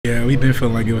Yeah, we've been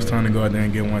feeling like it was time to go out there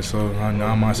and get one, so our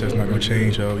mindset's not going to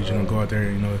change. We're just going to go out there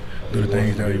and, do the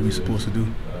things that we're supposed to do.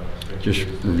 Just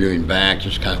reviewing back,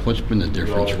 just kind of what's been the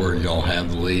difference where y'all have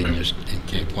the lead and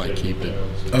can't quite keep it?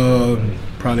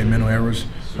 Probably mental errors.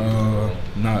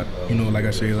 Not, like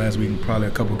I said last week, probably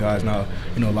a couple guys not,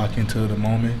 locked into the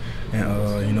moment.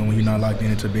 And, when you're not locked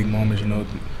into big moments,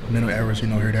 mental errors,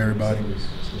 hurt everybody.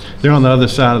 They're on the other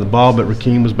side of the ball, but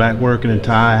Rakeem was back working, and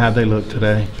Ty, how'd they look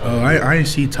today? I didn't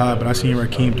see Ty, but I seen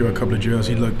Rakeem through a couple of drills.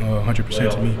 He looked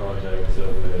 100% to me.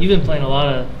 You've been playing a lot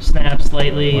of snaps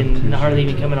lately and hardly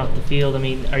even coming off the field. I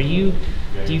mean,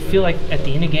 do you feel like at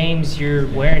the end of games you're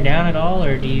wearing down at all,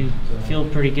 or do you feel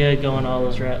pretty good going all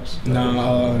those reps?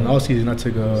 No, in all season I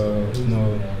took a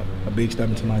big step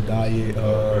into my diet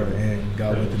and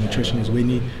got with the nutritionist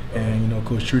Whitney, and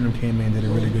Coach Trudham came in and did a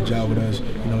really good job with us.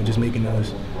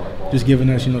 Just giving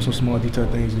us some small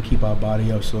detailed things to keep our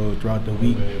body up. So throughout the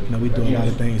week, we do a lot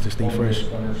of things to stay fresh.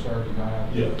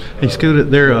 Hey, Scooter,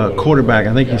 their quarterback,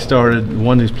 I think he started, the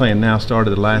one who's playing now started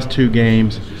the last 2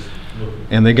 games,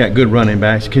 and they got good running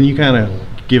backs. Can you kind of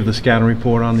give the scouting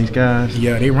report on these guys?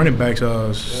 Yeah, they running backs,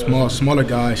 smaller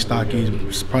guys, stocky,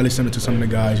 probably similar to some of the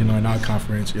guys, in our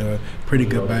conference. Pretty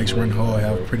good backs, run hard,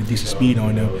 have pretty decent speed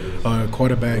on them.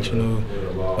 Quarterbacks,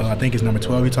 I think it's number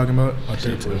 12 you're talking about, or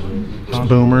 13.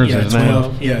 Boomers, yeah, his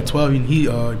 12. name. Yeah, 12. He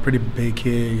pretty big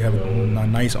kid. He have a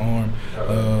nice arm.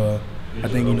 I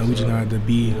think we just gonna have to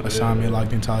be assignment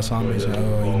locked into assignments,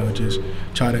 and just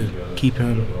try to keep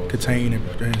him contained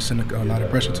and send a lot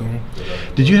of pressure to him.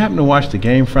 Did you happen to watch the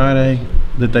game Friday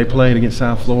that they played against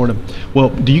South Florida? Well,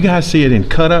 do you guys see it in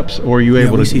cut-ups, or are you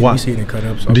able to watch? We see it in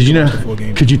cut-ups. Did you know?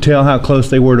 Could you tell how close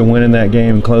they were to winning that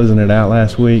game and closing it out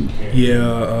last week?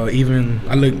 Yeah, even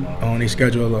I looked on their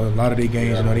schedule. A lot of their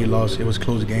games, they lost. It was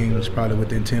close games, probably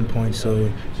within 10 points. So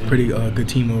pretty good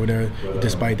team over there,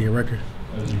 despite their record.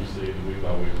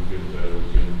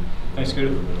 Thanks,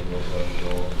 Scooter.